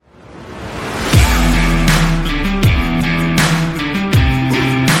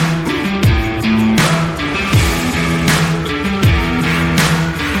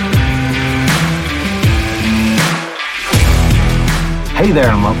Hey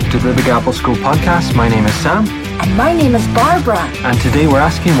there, and welcome to the Big Apple School podcast. My name is Sam. And my name is Barbara. And today we're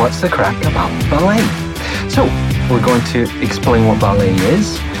asking what's the crack about ballet. So, we're going to explain what ballet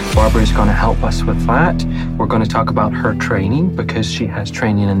is. Barbara is going to help us with that. We're going to talk about her training because she has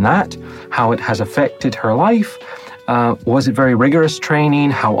training in that, how it has affected her life. Was it very rigorous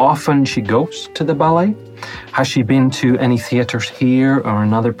training? How often she goes to the ballet? Has she been to any theatres here or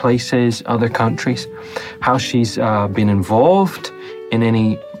in other places, other countries? How she's been involved in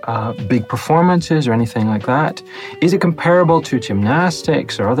any big performances or anything like that? Is it comparable to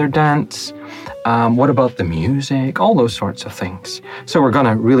gymnastics or other dance? What about the music? All those sorts of things. So we're going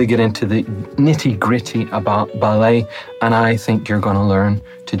to really get into the nitty-gritty about ballet, and I think you're going to learn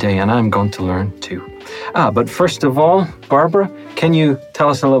today, and I'm going to learn too. But first of all, Barbara, can you tell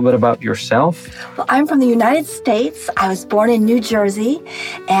us a little bit about yourself? Well, I'm from the United States. I was born in New Jersey,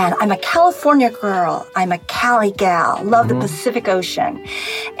 and I'm a California girl. I'm a Cali gal. Love the Pacific Ocean.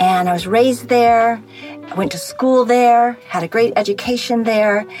 And I was raised there. I went to school there, had a great education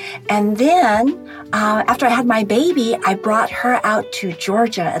there. And then, after I had my baby, I brought her out to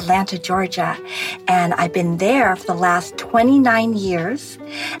Georgia, Atlanta, Georgia. And I've been there for the last 29 years.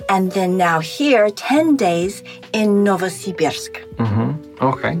 And then now here, 10 days in Novosibirsk.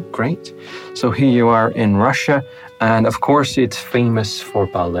 Okay, great. So here you are in Russia. And of course, it's famous for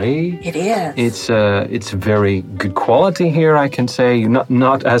ballet. It is. It's very good quality here, I can say.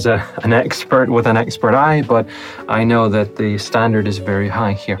 Not as an expert with an expert eye, but I know that the standard is very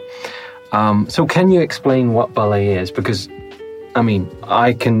high here. So can you explain what ballet is? Because, I mean,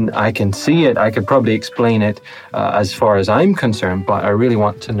 I can see it. I could probably explain it as far as I'm concerned, but I really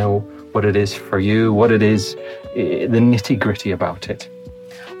want to know what it is for you, what it is, the nitty-gritty about it.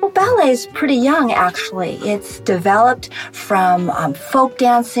 Well, ballet is pretty young, actually. It's developed from folk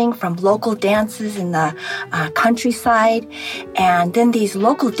dancing, from local dances in the countryside. And then these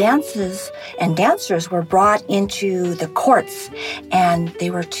local dances and dancers were brought into the courts. And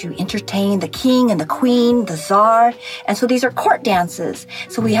they were to entertain the king and the queen, the czar. And so these are court dances.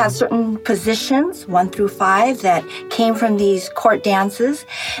 So we have certain positions, 1 through 5, that came from these court dances.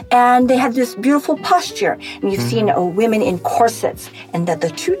 And they had this beautiful posture. And you've seen women in corsets, and that the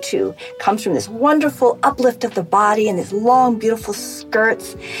tutu comes from this wonderful uplift of the body and these long, beautiful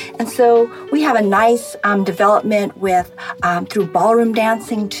skirts. And so we have a nice development with through ballroom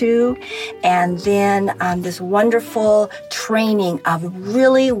dancing too, and then this wonderful training of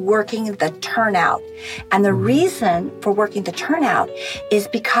really working the turnout. And the reason for working the turnout is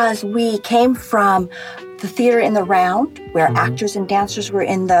because we came from the theater in the round, where actors and dancers were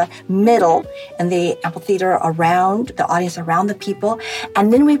in the middle, and the amphitheater around, the audience around the people.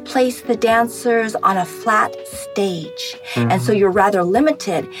 And then we placed the dancers on a flat stage. And so you're rather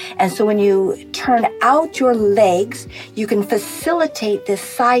limited. And so when you turn out your legs, you can facilitate this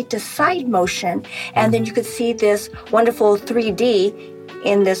side-to-side motion. And then you could see this wonderful 3D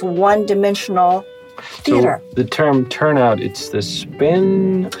in this one-dimensional theater. So the term turnout, it's the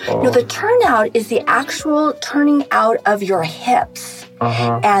spin? Or? No, the turnout is the actual turning out of your hips.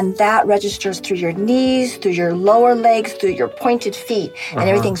 And that registers through your knees, through your lower legs, through your pointed feet. And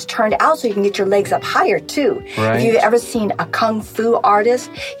everything's turned out so you can get your legs up higher, too. Right. If you've ever seen a kung fu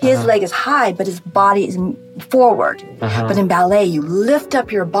artist, his leg is high, but his body is forward. But in ballet, you lift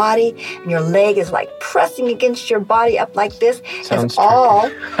up your body, and your leg is like pressing against your body up like this. It's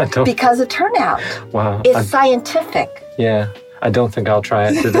all because of turnout. Wow. It's scientific. Yeah. I don't think I'll try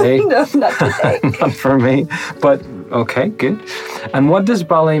it today. No, not today. Not for me. But, okay, good. And what does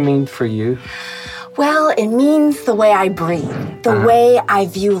ballet mean for you? Well, it means the way I breathe, the way I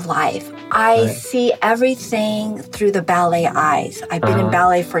view life. I see everything through the ballet eyes. I've been in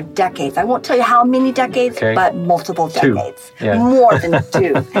ballet for decades. I won't tell you how many decades, but multiple decades. 2. Yeah. More than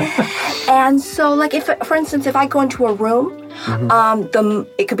 2. And so, like, if, for instance, if I go into a room,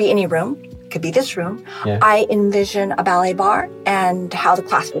 it could be any room. Could be this room, I envision a ballet bar and how the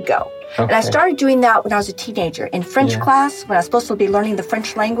class would go. Okay. And I started doing that when I was a teenager. In French class, when I was supposed to be learning the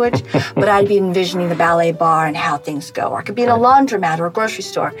French language, but I'd be envisioning the ballet bar and how things go. Or I could be in a laundromat or a grocery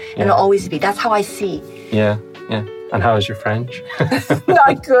store, and it'll always be. That's how I see. Yeah. And how is your French?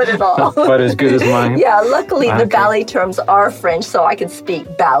 Not good at all. But as good as mine? Yeah, luckily the ballet terms are French, so I can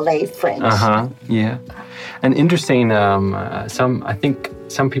speak ballet French. Yeah. And interesting, I think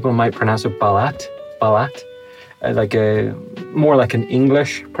some people might pronounce it ballet, like more like an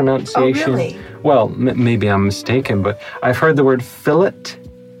English pronunciation. Oh, really? Well, maybe I'm mistaken, but I've heard the word fillet.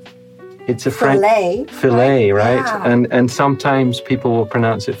 It's a French Filet. filet, right? Yeah. And sometimes people will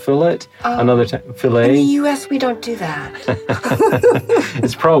pronounce it fillet, another time In filet. the U.S., we don't do that.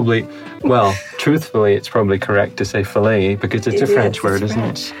 It's probably, well, truthfully, it's probably correct to say filet because it's It a French is, word, it's isn't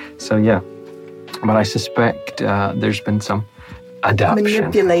it? So yeah, but I suspect there's been some adaptation,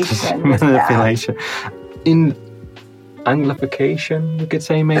 Manipulation. manipulation. In Anglification, you could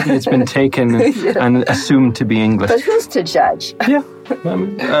say maybe it's been taken and assumed to be English. But who's to judge? Yeah. I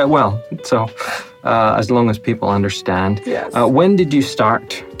mean, as long as people understand. Yes. When did you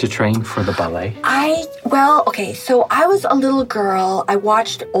start to train for the ballet? So I was a little girl. I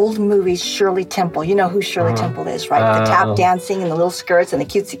watched old movies, Shirley Temple. You know who Shirley Temple is, right? The tap dancing and the little skirts and the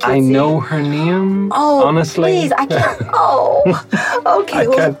cutesy. I know her name, honestly. Please, I can't. Okay.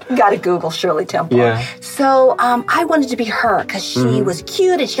 You got to Google Shirley Temple. Yeah. So I wanted to be her because she was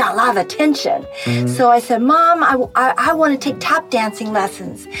cute and she got a lot of attention. So I said, Mom, I want to take tap dancing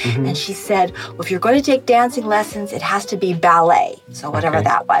lessons. And she said, well, if you're going to take dancing lessons, it has to be ballet. So whatever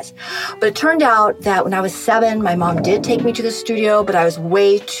that was. But it turned out that when I was 7, my mom did take me to the studio, but I was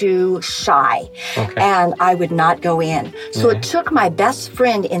way too shy. And I would not go in. So it took my best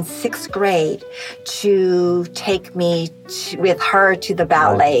friend in 6th grade to take me with her to the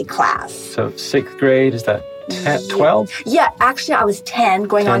ballet class. So 6th grade, is that 12? Yeah, actually I was 10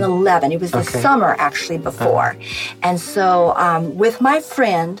 going on 11. It was the summer actually before. And so with my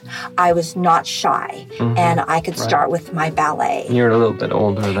friend, I was not shy and I could start with my ballet. You're a little bit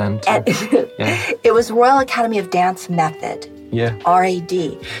older then too. And it was Royal Academy of Dance Method. Yeah. RAD.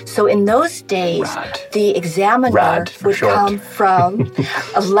 So in those days, the examiner would come from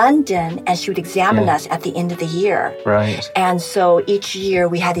London and she would examine us at the end of the year. Right. And so each year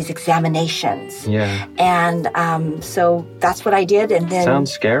we had these examinations. Yeah. And so that's what I did. And then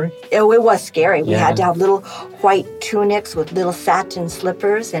sounds scary. It was scary. We had to have little white tunics with little satin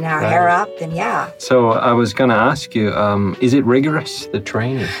slippers and our hair up. And So I was going to ask you, is it rigorous, the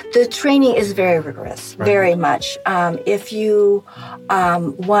training? The training is very rigorous, very much. If you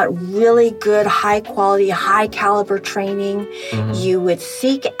want really good, high quality, high caliber training, you would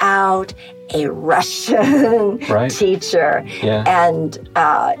seek out a Russian teacher. Yeah. And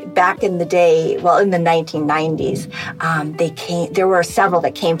back in the day, well, in the 1990s, there were several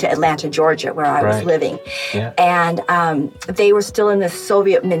that came to Atlanta, Georgia, where I was living. Yeah. And they were still in the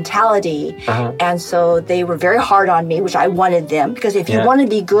Soviet mentality. And so they were very hard on me, which I wanted them, because if you want to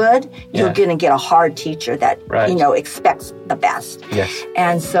be good, you're going to get a hard teacher that, expects the best. Yes.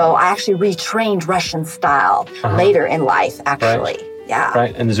 And so I actually retrained Russian style later in life, actually. Yeah.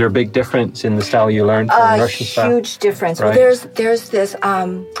 Right. And is there a big difference in the style you learned from Russian style? A huge difference. Right. Well, there's this,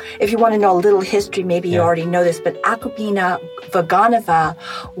 if you want to know a little history, maybe you already know this, but Agapina Vaganova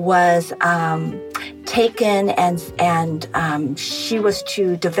was taken and she was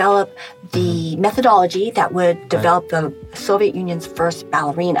to develop the methodology that would develop the Soviet Union's first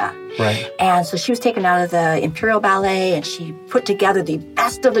ballerina. Right. And so she was taken out of the Imperial Ballet and she put together the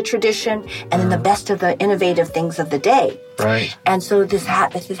best of the tradition and then the best of the innovative things of the day. Right. And so this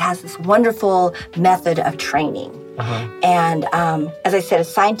has this wonderful method of training. And as I said, it's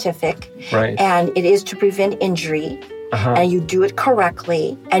scientific. Right. And it is to prevent injury. And you do it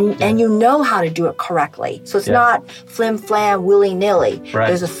correctly, and you know how to do it correctly. So it's not flim-flam, willy-nilly. Right.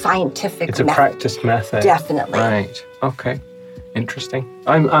 There's a scientific method. It's a practiced method. Definitely. Right. Okay. Interesting.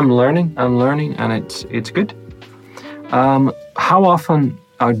 I'm learning, and it's good. How often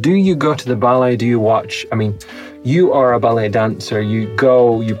do you go to the ballet? Do you watch? I mean, you are a ballet dancer. You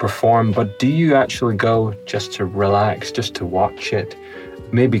go, you perform, but do you actually go just to relax, just to watch it,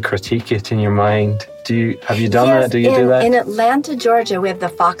 maybe critique it in your mind? Have you done that? Do you do that? In Atlanta, Georgia, we have the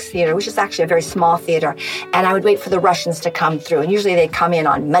Fox Theater, which is actually a very small theater. And I would wait for the Russians to come through. And usually they'd come in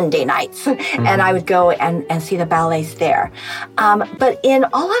on Monday nights. And I would go and see the ballets there. But in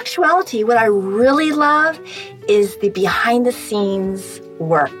all actuality, what I really love is the behind-the-scenes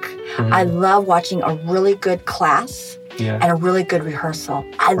work. I love watching a really good class. And a really good rehearsal.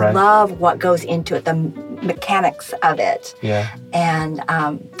 I love what goes into it, the mechanics of it, and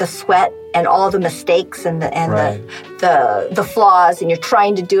the sweat and all the mistakes and the flaws, and you're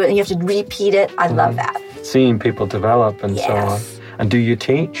trying to do it and you have to repeat it. I love that. Seeing people develop and so on. And do you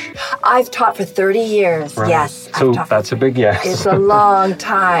teach? I've taught for 30 years. Right. Yes. So that's a big yes. It's a long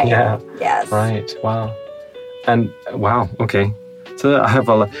time. Yes. Right. Wow. And wow. Okay. So I have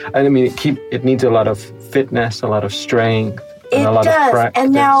a lot. I mean, it needs a lot of fitness, a lot of strength, and a lot of practice.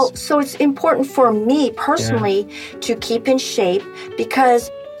 And now, so it's important for me personally to keep in shape because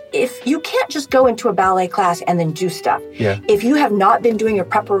if you can't just go into a ballet class and then do stuff. Yeah. If you have not been doing your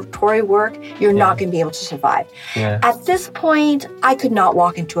preparatory work, you're not going to be able to survive. Yeah. At this point, I could not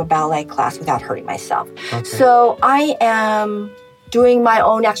walk into a ballet class without hurting myself. Okay. So I am doing my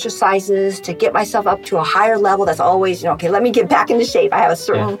own exercises to get myself up to a higher level. That's always, okay, let me get back into shape. I have a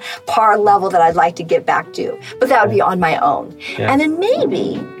certain par level that I'd like to get back to, but that would be on my own. Yeah. And then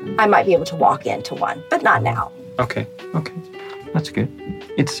maybe I might be able to walk into one, but not now. Okay. That's good.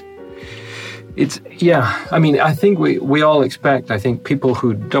 It's yeah. I mean, I think we all expect, I think people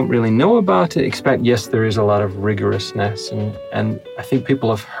who don't really know about it expect, yes, there is a lot of rigorousness. And I think people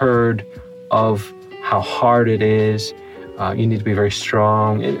have heard of how hard it is. You need to be very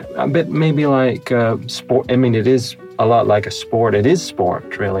strong. A bit maybe like sport. I mean, it is a lot like a sport. It is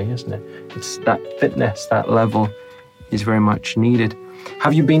sport, really, isn't it? It's that fitness, that level is very much needed.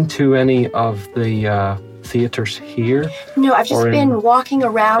 Have you been to any of the theaters here? No, I've just been walking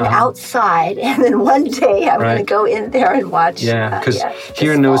around outside, and then one day I'm going to go in there and watch. Yeah, because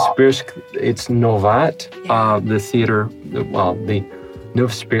here in Novosibirsk, it's Novat, the theater, the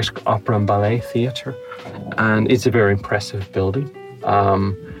Novosibirsk Opera and Ballet Theater. And it's a very impressive building.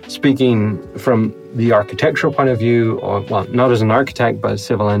 Speaking from the architectural point of view, or not as an architect, but a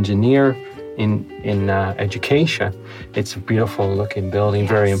civil engineer in education, it's a beautiful looking building,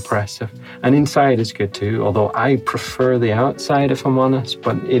 very impressive. And inside is good too, although I prefer the outside if I'm honest,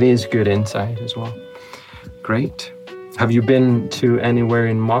 but it is good inside as well. Great. Have you been to anywhere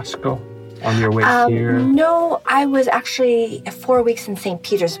in Moscow on your way here? No, I was actually 4 weeks in St.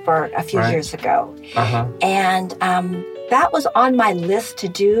 Petersburg a few years ago. And that was on my list to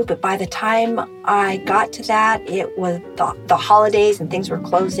do, but by the time I got to that, it was the holidays and things were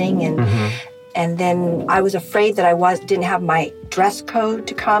closing, and then I was afraid that I didn't have my dress code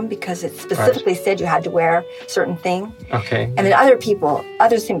to come because it specifically said you had to wear a certain thing. Okay. And then other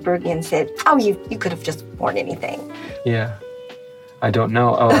St. Bergians said, "Oh, you could have just worn anything." Yeah. I don't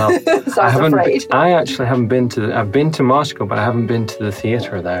know. Oh, well. So I was afraid. I actually haven't been to. I've been to Moscow, but I haven't been to the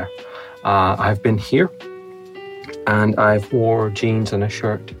theater there. I've been here, and I've wore jeans and a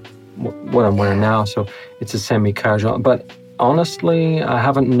shirt, what I'm wearing now. So it's a semi-casual. But honestly, I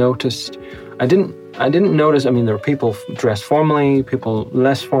haven't noticed. I didn't notice. I mean, there were people dressed formally, people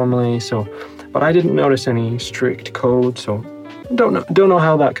less formally. So, but I didn't notice any strict code. So, don't know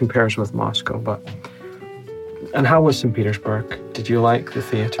how that compares with Moscow, but. And how was St. Petersburg? Did you like the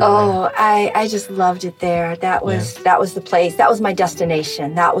theater? Oh, I just loved it there. That was the place. That was my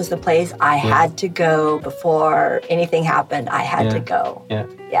destination. That was the place I had to go before anything happened. I had to go.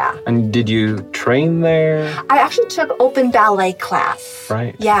 Yeah. And did you train there? I actually took open ballet class.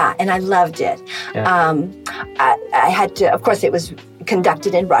 Right. Yeah, and I loved it. Yeah. I had to, of course, it was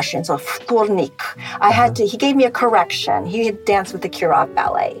conducted in Russian, so Vtornik. He gave me a correction. He had danced with the Kirov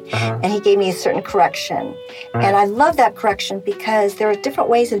Ballet, and he gave me a certain correction. Right. And I love that correction because there are different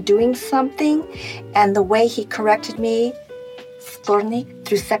ways of doing something, and the way he corrected me, Vtornik,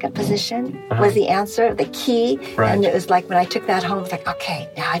 through second position, was the answer, the key. Right. And it was like when I took that home, it was like, okay,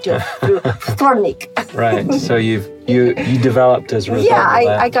 now I do it through Vtornik. Right. So you developed as a result of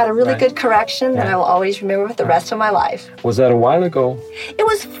that. I got a really good correction that I will always remember for the rest of my life. Was that a while ago? It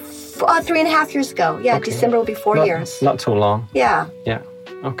was 3.5 years ago. Yeah, okay. December will be 4 years. Not so long. Yeah. Yeah.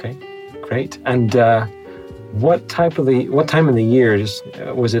 Okay. Great. And what time of the year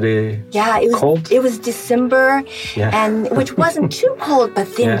was it? Cold? It was December, and which wasn't too cold. But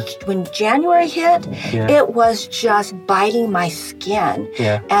then when January hit, it was just biting my skin,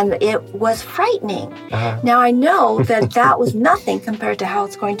 and it was frightening. Now I know that was nothing compared to how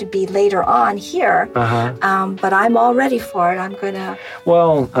it's going to be later on here, but I'm all ready for it. I'm gonna.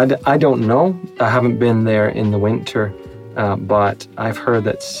 Well, I don't know. I haven't been there in the winter. But I've heard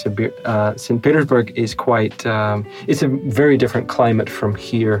that St. Petersburg is quite, it's a very different climate from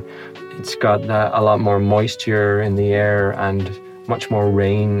here. It's got a lot more moisture in the air and much more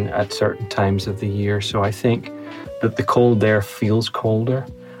rain at certain times of the year. So I think that the cold there feels colder.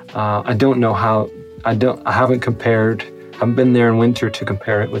 I don't know how, I haven't been there in winter to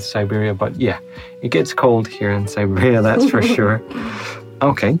compare it with Siberia, but yeah, it gets cold here in Siberia, that's for sure.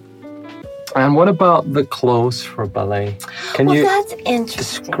 Okay. And what about the clothes for ballet? Can you that's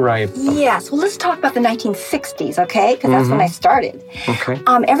interesting. Describe them? Yes. Well, let's talk about the 1960s, okay? Because that's when I started. Okay.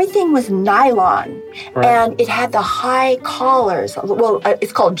 Everything was nylon, and it had the high collars. Well,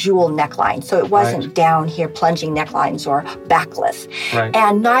 it's called jewel neckline, so it wasn't down here plunging necklines or backless. Right.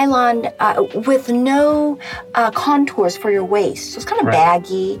 And nylon with no contours for your waist. So it's kind of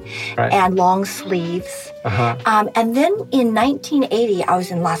baggy and long sleeves. And then in 1980, I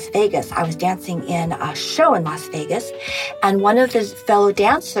was in Las Vegas. I was dancing in a show in Las Vegas, And one of the fellow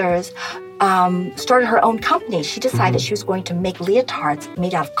dancers started her own company. She decided she was going to make leotards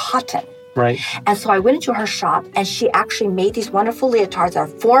made out of cotton. Right. And so I went into her shop, and she actually made these wonderful leotards that are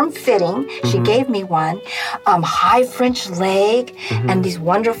form-fitting. She gave me one, high French leg, and these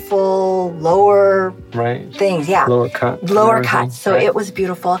wonderful lower things. Yeah. Lower cut. Lower cut. So it was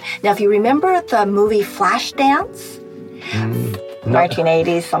beautiful. Now, if you remember the movie Flashdance,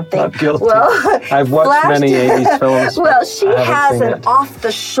 1980s something. Not guilty. Well, I've watched many 80s films. Well, she has an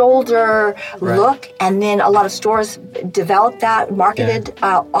off-the-shoulder look, and then a lot of stores developed that, marketed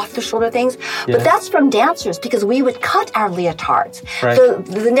off-the-shoulder things. Yeah. But that's from dancers, because we would cut our leotards. Right. So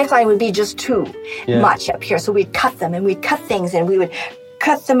the neckline would be just too much up here. So we'd cut them, and we'd cut things, and we would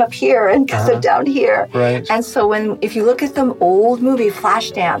cut them up here and cut them down here. Right. And so if you look at the old movie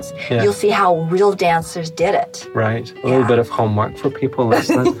Flashdance, you'll see how real dancers did it. Right. A little bit of homework for people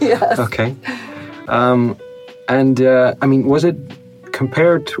listening. Yes. Okay. I mean, was it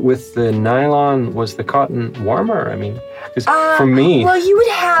compared with the nylon, was the cotton warmer? I mean, 'cause for me... Well, you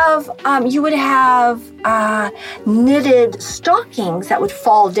would have knitted stockings that would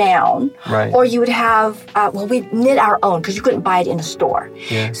fall down. Right. Or you would have, we knit our own because you couldn't buy it in a store.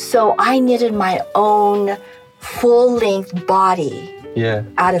 Yeah. So I knitted my own full-length body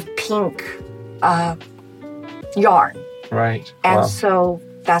out of pink yarn. Right. And so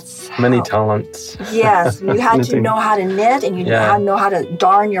that's how... Many talents. Yes. You had to know how to knit, and you had to know how to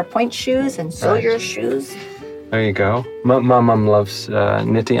darn your point shoes and sew your shoes. There you go. My mum loves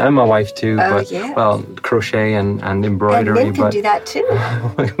knitting. And my wife too. Well, crochet and embroidery. And men can do that too.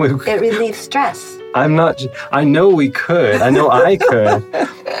 It relieves stress. I know we could. I know I could.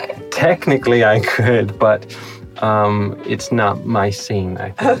 Technically I could, but it's not my scene, I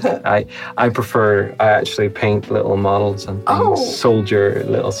think. I actually paint little models and things,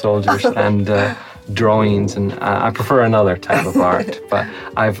 little soldiers and drawings, and I prefer another type of art, but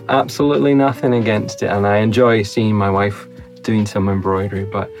I've absolutely nothing against it, and I enjoy seeing my wife doing some embroidery,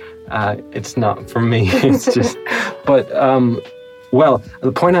 but it's not for me. It's just, but well,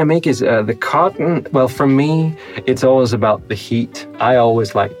 the point I make is the cotton, well, for me, it's always about the heat. I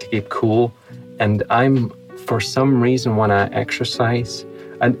always like to keep cool, and for some reason, when I exercise,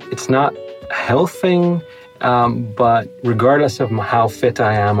 and it's not a health thing, but regardless of how fit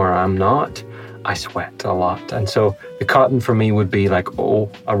I am or I'm not, I sweat a lot. And so the cotton for me would be like,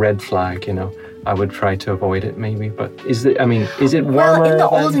 a red flag, you know. I would try to avoid it maybe, but is it warmer? Well, in the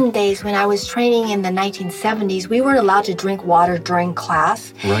olden days when I was training in the 1970s, we were allowed to drink water during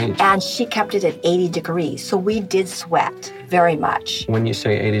class. Right. And she kept it at 80 degrees. So we did sweat very much. When you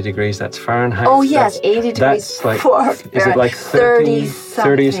say 80 degrees, that's Fahrenheit? Oh, yes, 80 degrees. That's like, is it like 30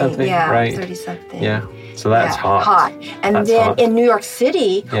 something? Yeah, right. 30 something. Yeah. So that's hot. Hot. And that's then hot. in New York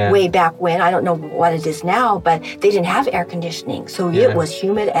City, way back when, I don't know what it is now, but they didn't have air conditioning. So it was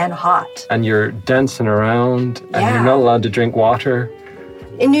humid and hot. And you're dancing around, and you're not allowed to drink water.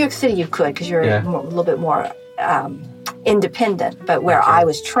 In New York City, you could, because you're a little bit more independent. But where I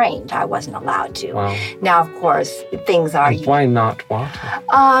was trained, I wasn't allowed to. Wow. Now, of course, things are... And why not water?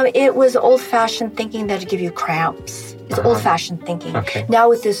 It was old-fashioned thinking that it'd give you cramps. It's old-fashioned thinking. Okay. Now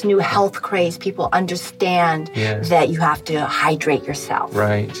with this new health craze, people understand that you have to hydrate yourself.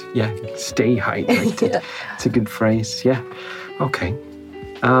 Right. Yeah. Stay hydrated. It's a good phrase. Yeah. Okay.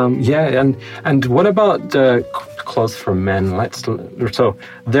 And what about clothes for men? So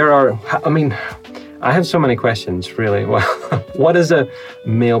there are, I have so many questions, really. Well, what is a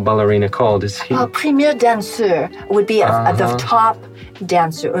male ballerina called? Is he... premier danseur would be the top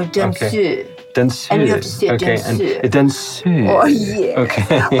dancer, or danseur. Okay. Danseur. And you have to say danseur. And danseur. Oh, yeah.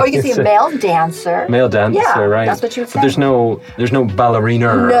 Okay. Or you can say male dancer. Male dancer, right. That's what you would say. But there's no ballerina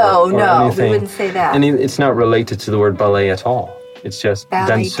or anything. We wouldn't say that. And it's not related to the word ballet at all. It's just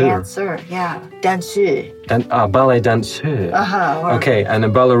ballet danseur. Danseur. Ballet danseur. Uh-huh. Okay, and a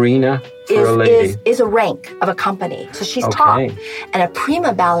ballerina for a lady is a rank of a company. So she's top. And a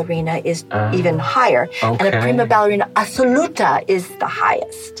prima ballerina is even higher. Okay. And a prima ballerina assoluta is the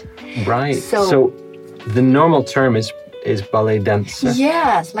highest. Right. So the normal term is ballet dancer.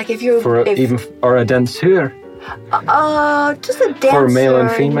 Yes, like if you're... or a danseur. Just a dancer for male and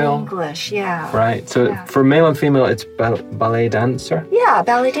female? in English, yeah. Right. So for male and female, it's ballet dancer? Yeah,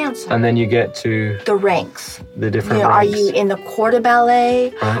 ballet dancer. And then you get to... the ranks. The different ranks. Are you in the corps de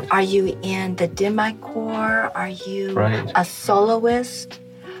ballet? Right. Are you in the demi-corps? Are you right. a soloist?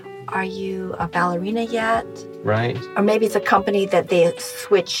 Are you a ballerina yet? Right. Or maybe it's a company that they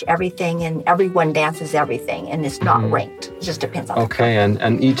switch everything and everyone dances everything and it's not ranked. It just depends on Okay,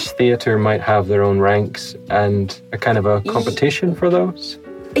 and each theater might have their own ranks and a kind of a competition for those?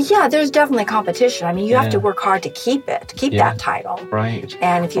 Yeah, there's definitely competition. I mean, you have to work hard to keep that title. Right.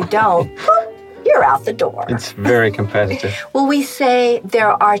 And if you don't, you're out the door. It's very competitive. Well, we say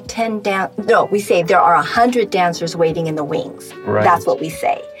there are 100 dancers waiting in the wings. Right. That's what we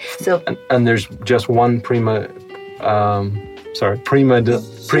say. So, and there's just one prima ballerina?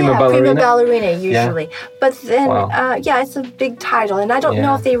 prima ballerina usually. Yeah. But then, Wow. It's a big title. And I don't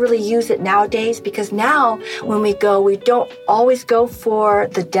know if they really use it nowadays because now when we go, we don't always go for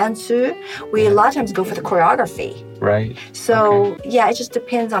the dansu. We a lot of times go for the choreography. Right. So, it just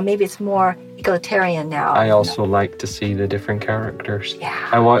depends on maybe it's more egalitarian now. I also like to see the different characters. Yeah.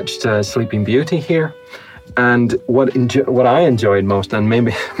 I watched Sleeping Beauty here. And what I enjoyed most, and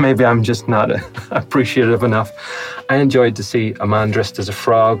maybe I'm just not appreciative enough, I enjoyed to see a man dressed as a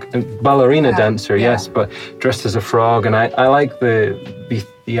frog, a ballerina dancer, yes, but dressed as a frog, and I like the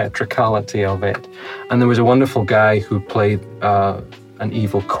theatricality of it. And there was a wonderful guy who played an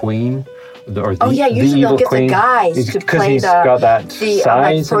evil queen. Usually they'll get the guys to play he's got that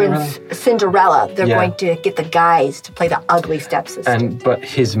size. For Cinderella, they're going to get the guys to play the ugly stepsister. But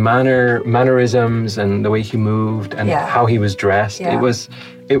his mannerisms and the way he moved and how he was dressed, it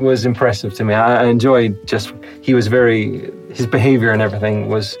was impressive to me. I enjoyed his behavior and everything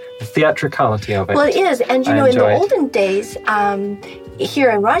was the theatricality of it. Well, it is, and in the olden days.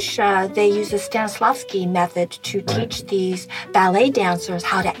 Here in Russia, they use the Stanislavski method to teach these ballet dancers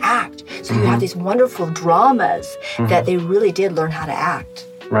how to act. So you have these wonderful dramas that they really did learn how to act.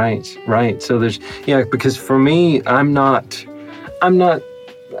 Right. So there's, because for me, I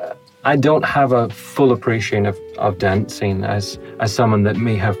don't have a full appreciation of dancing as someone that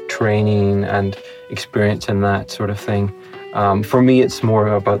may have training and experience in that sort of thing. For me, it's more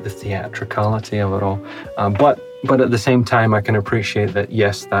about the theatricality of it all. But at the same time, I can appreciate that,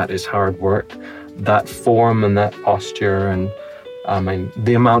 yes, that is hard work. That form and that posture and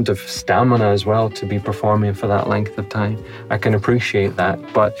the amount of stamina as well to be performing for that length of time. I can appreciate that.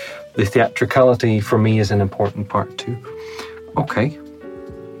 But the theatricality for me is an important part too. Okay.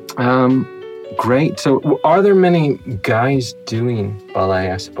 Great. So are there many guys doing ballet,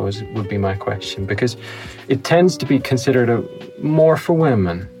 I suppose, would be my question. Because it tends to be considered more for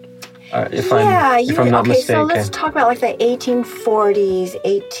women. If I'm not mistaken. So let's talk about like the 1840s,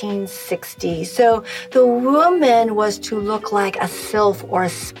 1860s. So the woman was to look like a sylph or a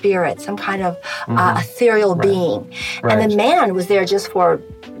spirit, some kind of ethereal being. Right. And the man was there just for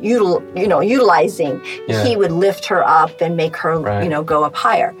utilizing. Yeah. He would lift her up and make her, go up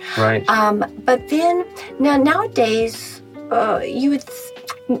higher. Right. But then nowadays,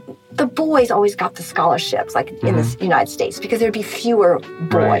 the boys always got the scholarships, like in the United States, because there'd be fewer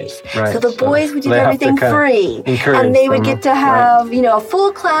boys. Right. So the boys would do everything free. And they would get to have, a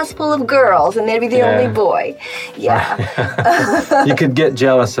full class full of girls, and they'd be the only boy. Yeah. You could get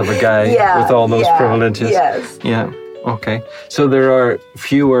jealous of a guy with all those privileges. Yes. Yeah. Okay. So there are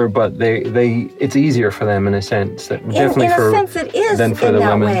fewer, but it's easier for them in a sense. That definitely in a sense it is than for in the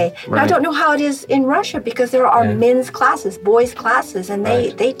that women. way. Right. Now, I don't know how it is in Russia because there are men's classes, boys' classes, and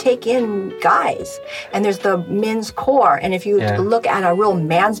they take in guys. And there's the men's corps. And if you look at a real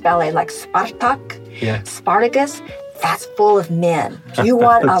man's ballet like Spartacus, that's full of men. If you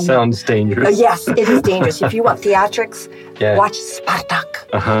want sounds dangerous. Yes, it is dangerous. If you want theatrics, watch Spartak.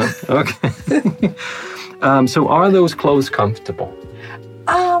 Okay. So are those clothes comfortable?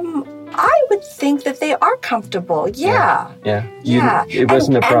 I would think that they are comfortable. Yeah. It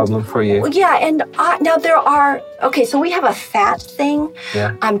wasn't a problem for you. Yeah, and now there are, so we have a fat thing.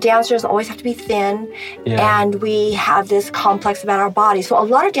 Yeah. Dancers always have to be thin, and we have this complex about our bodies. So a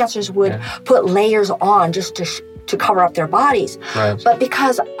lot of dancers would put layers on just to cover up their bodies. Right. But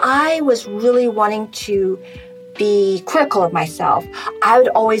because I was really wanting to be critical of myself, I would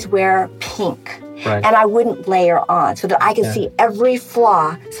always wear pink. Right. And I wouldn't layer on so that I can see every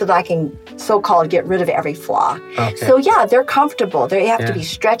flaw so that I can so-called get rid of every flaw. Okay. So they're comfortable. They have to be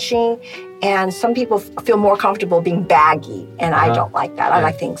stretching, and some people feel more comfortable being baggy, and I don't like that. I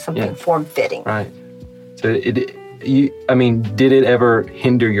like something form-fitting. Right. So did it ever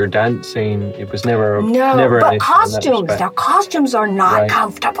hinder your dancing? It was never an issue. Costumes. Now, costumes are not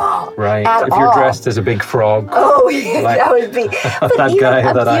comfortable. Right. At if you're dressed as a big frog. Oh, yeah, that would be. But that even guy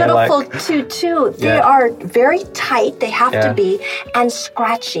a that beautiful I like. tutu, they are very tight. They have to be, and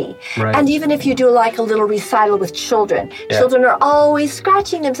scratchy. Right. And even if you do like a little recital with children, children are always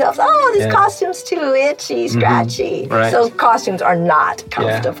scratching themselves. Oh, this costume's too itchy, scratchy. Right. So costumes are not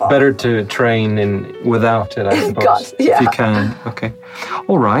comfortable. Better to train without it, I suppose. If you can. Okay.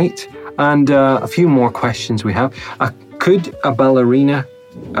 All right. And a few more questions we have. Could a ballerina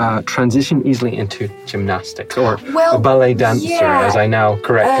transition easily into gymnastics or a ballet dancer, as I know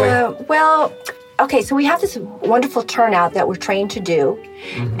correctly? Okay, so we have this wonderful turnout that we're trained to do,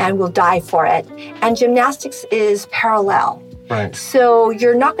 and we'll die for it. And gymnastics is parallel. Right. So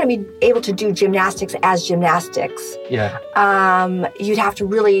you're not going to be able to do gymnastics as gymnastics. Yeah. You'd have to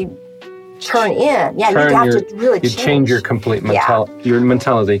really turn in. Yeah, you'd have to really change your complete your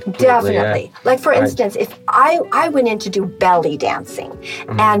mentality. Definitely. Yeah. Like, for instance, if I went in to do belly dancing,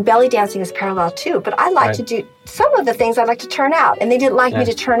 and belly dancing is parallel too, but I like to do some of the things I like to turn out, and they didn't like me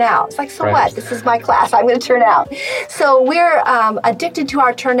to turn out. It's like, so what? This is my class. I'm going to turn out. So we're addicted to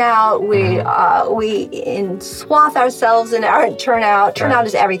our turnout. We swathe ourselves in our turnout. Turnout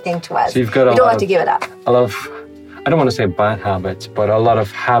is everything to us. So you've got you don't have to give it up. I don't want to say bad habits, but a lot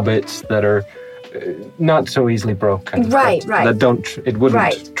of habits that are not so easily broken. Right. It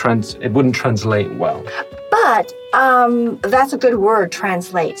wouldn't translate well. But that's a good word,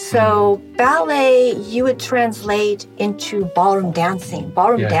 translate. So ballet, you would translate into ballroom dancing.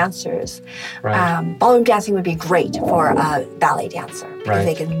 Ballroom dancers. Ballroom dancing would be great for a ballet dancer because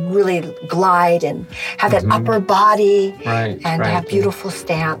they can really glide and have that upper body and have beautiful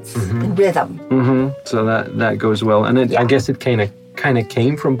stance and rhythm. So that goes well. And I guess it kind of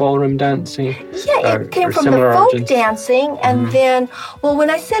came from ballroom dancing? Yeah, it came from the folk dancing. And then, when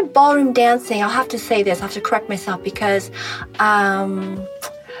I said ballroom dancing, I'll have to say this. I'll have to correct myself because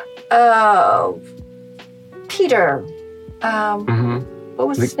Peter, what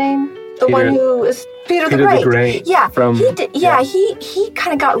was his name? The one who is Peter the Great. Yeah, he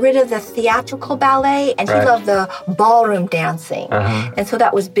kind of got rid of the theatrical ballet, and he loved the ballroom dancing, and so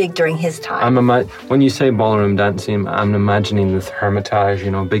that was big during his time. When you say ballroom dancing, I'm imagining the Hermitage,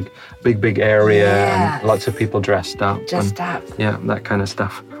 big area, and lots of people dressed up. Yeah, that kind of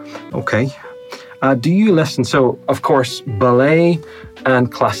stuff. Okay. Do you listen? So, of course, ballet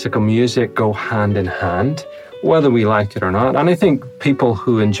and classical music go hand in hand, whether we like it or not. And I think people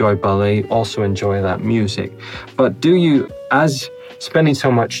who enjoy ballet also enjoy that music. But do you, as spending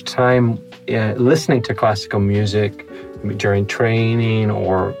so much time listening to classical music during training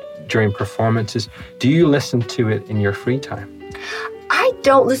or during performances, do you listen to it in your free time? I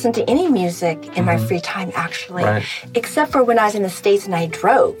don't listen to any music in my free time, actually, except for when I was in the States and I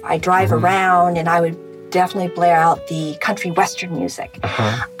drove. I drive around, and I would definitely blare out the country western music.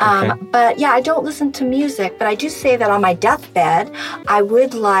 But yeah, I don't listen to music, but I do say that on my deathbed, I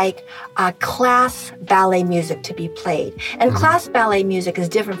would like class ballet music to be played. And class ballet music is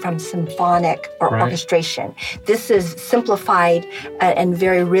different from symphonic or orchestration. This is simplified and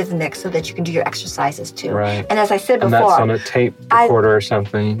very rhythmic so that you can do your exercises too. And as I said before, and that's on a tape recorder or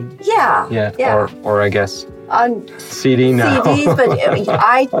something. Yeah. Or I guess on CD now. CDs, but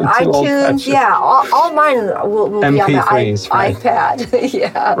iTunes, all mine will be on the iPad.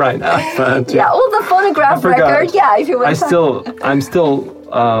 iPad. Yeah, the phonograph record. Yeah, if you want. I'm still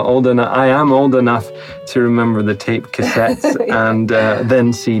old enough. I am old enough to remember the tape cassettes and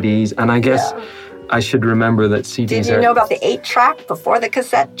then CDs, and I guess. I should remember that CDs Did you know about the 8-track before the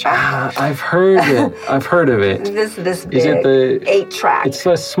cassette track? I've heard it. I've heard of it. This big. Is it the 8-track? It's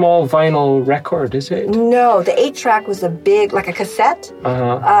a small vinyl record, is it? No, the 8-track was a big, like a cassette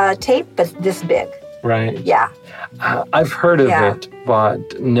tape, but this big. Right. Yeah. I've heard of it, but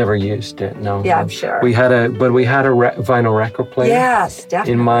never used it. No. Yeah, I'm sure. We had a vinyl record player. Yes,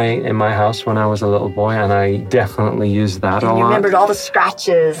 definitely. In my house when I was a little boy, and I definitely used that a lot. You remembered all the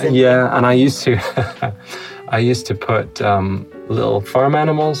scratches. And and I used to put little farm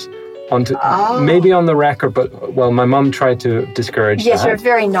animals onto maybe on the record, but my mum tried to discourage that. Yes, you're a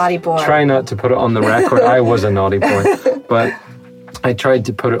very naughty boy. Try not to put it on the record. I was a naughty boy, but I tried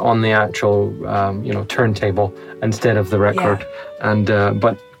to put it on the actual, turntable instead of the record, and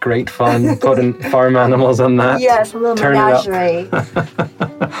but great fun putting farm animals on that. Yes, a little menagerie.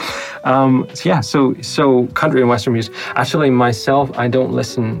 So country and western music. Actually, myself, I don't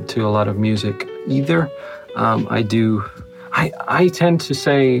listen to a lot of music either. I tend to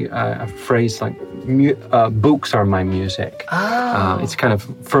say a phrase like books are my music. It's kind of,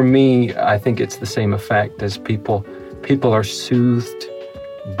 for me, I think it's the same effect as people are soothed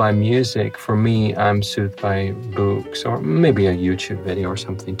by music. For me, I'm soothed by books or maybe a YouTube video or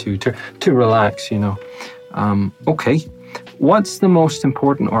something to relax, Okay. What's the most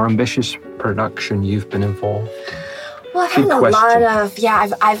important or ambitious production you've been involved in? Well,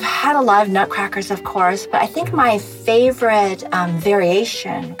 I've had a lot of Nutcrackers, of course, but I think my favorite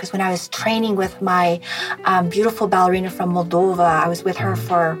variation, because when I was training with my beautiful ballerina from Moldova, I was with her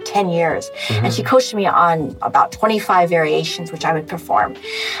for 10 years, and she coached me on about 25 variations, which I would perform.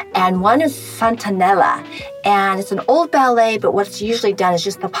 And one is Santanella, And it's an old ballet, but what's usually done is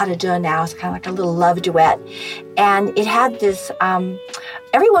just the pas de deux now. It's kind of like a little love duet. And it had this,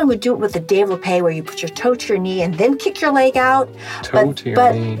 everyone would do it with the développé, where you put your toe to your knee and then kick your leg out. Toe to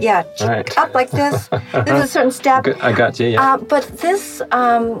your knee. Yeah, right. Up like this. There's a certain step. I got you, yeah. But this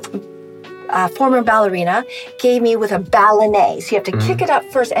former ballerina gave me with a ballonnet. So you have to kick it up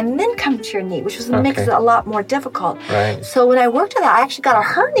first and then come to your knee, which makes it a lot more difficult. Right. So when I worked on that, I actually got a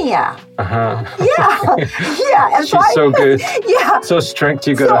hernia. Uh-huh. Yeah. And She's so good. Yeah. So strict,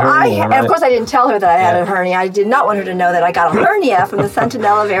 you got a hernia, And of course, I didn't tell her that I had a hernia. I did not want her to know that I got a hernia from the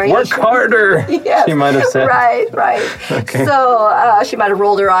Sentinella variation. Work harder, yes. She might have said. Right. Okay. So she might have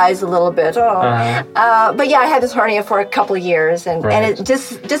rolled her eyes a little bit. But yeah, I had this hernia for a couple of years, and it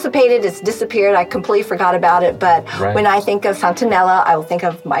dissipated. It's disappeared. I completely forgot about it. But when I think of Sentinella, I will think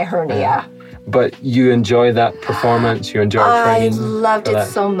of my hernia. But you enjoy that performance? You enjoy training? I loved it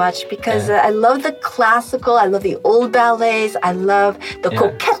so much because I love the classical. I love the old ballets. I love the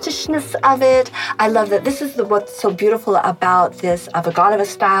coquettishness of it. I love that this is what's so beautiful about this Vaganova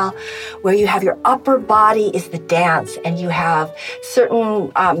style, where you have your upper body is the dance, and you have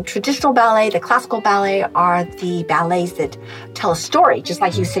certain traditional ballet, the classical ballet, are the ballets that tell a story. Just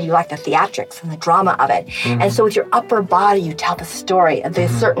like you said, you like the theatrics and the drama of it. And so with your upper body, you tell the story.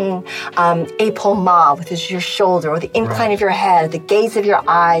 There's certain épaulement, which is your shoulder, or the incline of your head, the gaze of your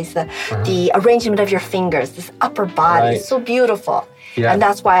eyes, the arrangement of your fingers, this upper body. It's so beautiful. Yeah. And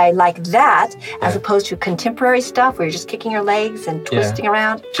that's why I like that as opposed to contemporary stuff where you're just kicking your legs and twisting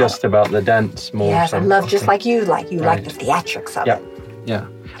around. Just about the dance more. Yes, I love just like you like the theatrics of it. Yeah.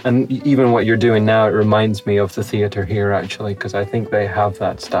 And even what you're doing now, it reminds me of the theater here, actually, because I think they have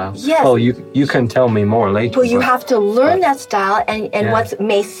that style. Yes. Well, you can tell me more later. Well, you have to learn that style, and what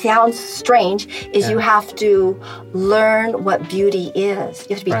may sound strange is you have to learn what beauty is.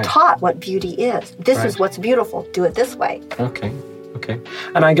 You have to be taught what beauty is. This is what's beautiful. Do it this way. Okay.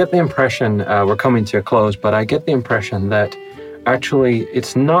 And I get the impression, we're coming to a close, but I get the impression that actually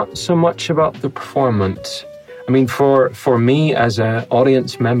it's not so much about the performance. I mean, for me as an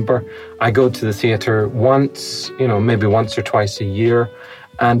audience member, I go to the theater once, maybe once or twice a year.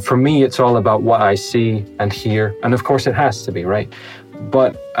 And for me, it's all about what I see and hear. And of course, it has to be, right?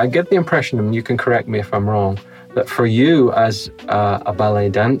 But I get the impression, and you can correct me if I'm wrong, that for you as a ballet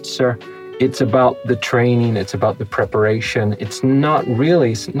dancer, it's about the training, it's about the preparation. It's not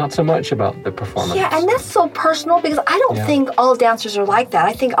so much about the performance. Yeah, and that's so personal because I don't think all dancers are like that.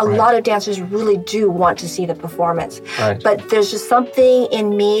 I think a lot of dancers really do want to see the performance. Right. But there's just something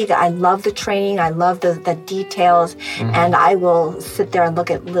in me that I love the training, I love the details, and I will sit there and look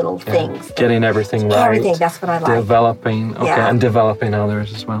at little things. Getting everything right. Everything, that's what I like. Developing, and developing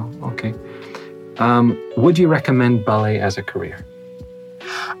others as well. Okay. Would you recommend ballet as a career?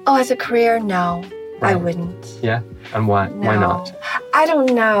 Oh, as a career, no, I wouldn't. Yeah? And why? No. Why not? I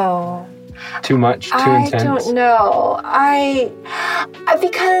don't know. Too much? Too intense? I don't know.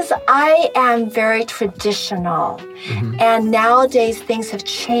 Because I am very traditional. And nowadays things have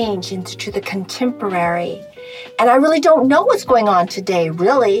changed into the contemporary. And I really don't know what's going on today,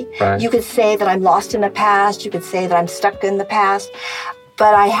 really. Right. You could say that I'm lost in the past. You could say that I'm stuck in the past.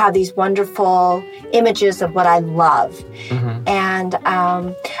 But I have these wonderful images of what I love. And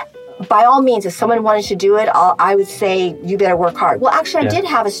by all means, if someone wanted to do it, I would say, you better work hard. Well, actually, I did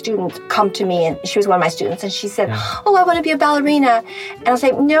have a student come to me, and she was one of my students, and she said, oh, I want to be a ballerina. And I was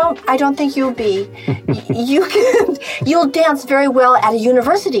like, no, I don't think you'll be. You'll dance very well at a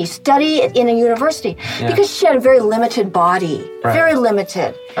university, study in a university. Because she had a very limited body, very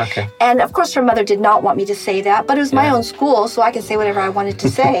limited. Okay. And of course, her mother did not want me to say that, but it was my own school, so I could say whatever I wanted to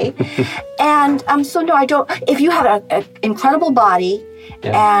say. And so no, I don't. If you have an incredible body,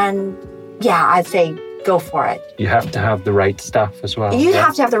 and I'd say go for it. You have to have the right stuff as well. You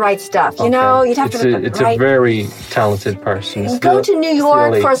have to have the right stuff. You know, you'd have to. It's a very talented person. Go to New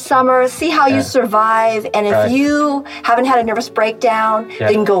York for a summer, see how you survive, and if you haven't had a nervous breakdown,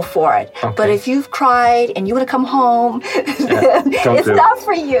 then go for it. Okay. But if you've cried and you want to come home, then it's not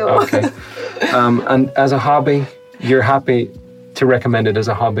for you. Okay. And as a hobby, you're happy to recommend it as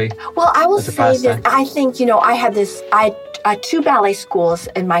a hobby? Well, I will say that I think, I had two ballet schools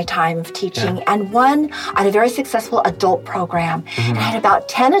in my time of teaching, and one, I had a very successful adult program. And I had about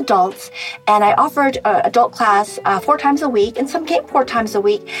 10 adults, and I offered adult class 4 times a week, and some came 4 times a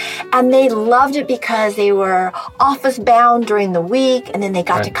week, and they loved it because they were office-bound during the week, and then they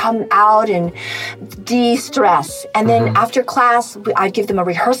got to come out and de-stress. And then after class, I'd give them a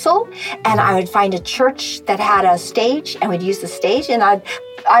rehearsal, and I would find a church that had a stage, and we'd use the stage, and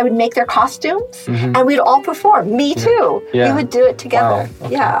I would make their costumes, and we'd all perform. Me too. We would do it together. Wow.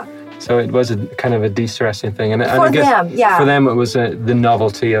 Okay. Yeah. So it was a kind of a de-stressing thing. And For I guess them, yeah. for them it was the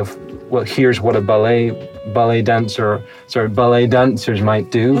novelty of, well, here's what a ballet dancers might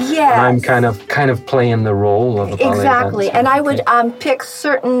do. Yes. And I'm kind of playing the role of a ballet Exactly. dancer. And I would pick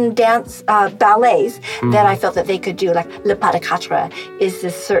certain dance ballets that I felt that they could do, like Le Pas de Quatre is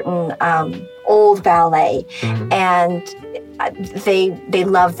this certain old ballet, and they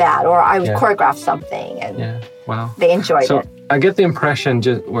love that. Or I would choreograph something, and Wow. they enjoyed So it. I get the impression,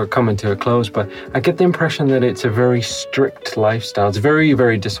 we're coming to a close, but I get the impression that it's a very strict lifestyle. It's very,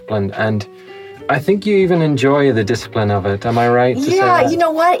 very disciplined, and I think you even enjoy the discipline of it. Am I right to say Yeah, that? you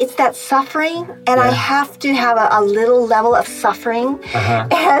know what? It's that suffering, and I have to have a little level of suffering.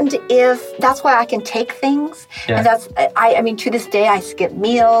 And that's why I can take things. And I mean, to this day, I skip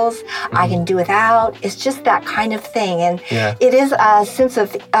meals. I can do without. It's just that kind of thing. And it is a sense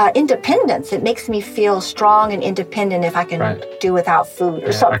of independence. It makes me feel strong and independent if I can do without food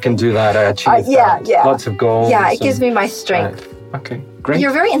or something. I can do that. I achieve that. Yeah. Lots of goals. Yeah, it gives me my strength. Okay, great.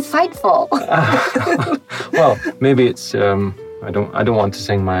 You're very insightful. Well, maybe it's I don't want to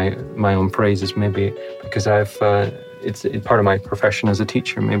sing my own praises. Maybe because it's part of my profession as a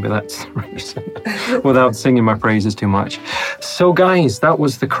teacher. Maybe that's the reason. Without singing my praises too much. So, guys, that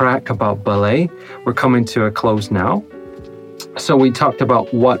was the crack about ballet. We're coming to a close now. So we talked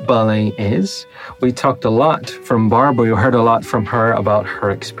about what ballet is. We talked a lot from Barbara. You heard a lot from her about her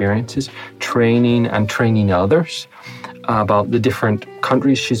experiences, training and training others, about the different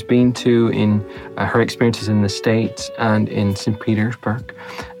countries she's been to, in her experiences in the States and in St. Petersburg,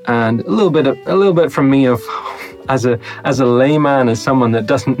 and a little bit from me of as a layman, as someone that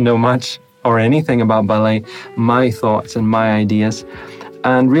doesn't know much or anything about ballet, my thoughts and my ideas,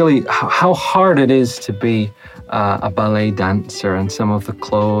 and really how hard it is to be a ballet dancer, and some of the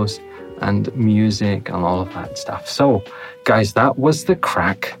clothes and music and all of that stuff. So, guys, that was the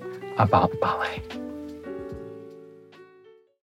crack about ballet.